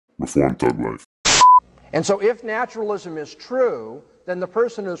reform thug life. And so if naturalism is true, then the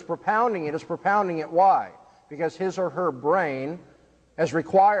person who's propounding it is propounding it why? Because his or her brain has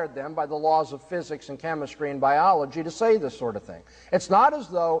required them by the laws of physics and chemistry and biology to say this sort of thing. It's not as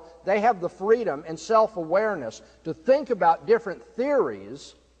though they have the freedom and self-awareness to think about different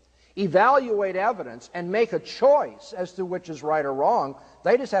theories, evaluate evidence, and make a choice as to which is right or wrong.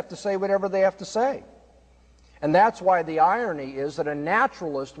 They just have to say whatever they have to say. And that's why the irony is that a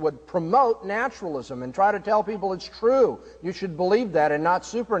naturalist would promote naturalism and try to tell people it's true. You should believe that and not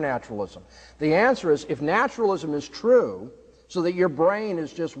supernaturalism. The answer is, if naturalism is true, so that your brain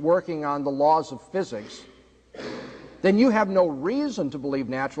is just working on the laws of physics, then you have no reason to believe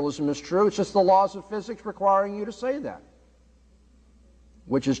naturalism is true. It's just the laws of physics requiring you to say that.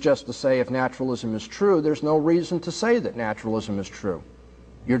 Which is just to say, if naturalism is true, there's no reason to say that naturalism is true.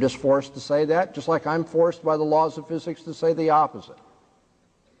 You're just forced to say that, just like I'm forced by the laws of physics to say the opposite.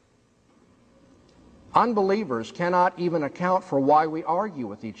 Unbelievers cannot even account for why we argue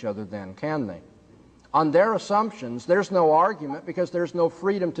with each other then, can they? On their assumptions, there's no argument because there's no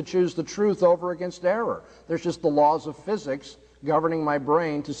freedom to choose the truth over against error. There's just the laws of physics governing my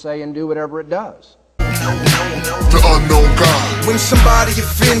brain to say and do whatever it does. The unknown God. When somebody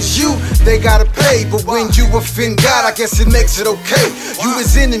offends you, they gotta pay. But when you offend God, I guess it makes it okay. You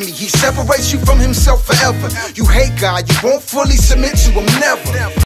his enemy, he separates you from himself forever. You hate God, you won't fully submit to him, never.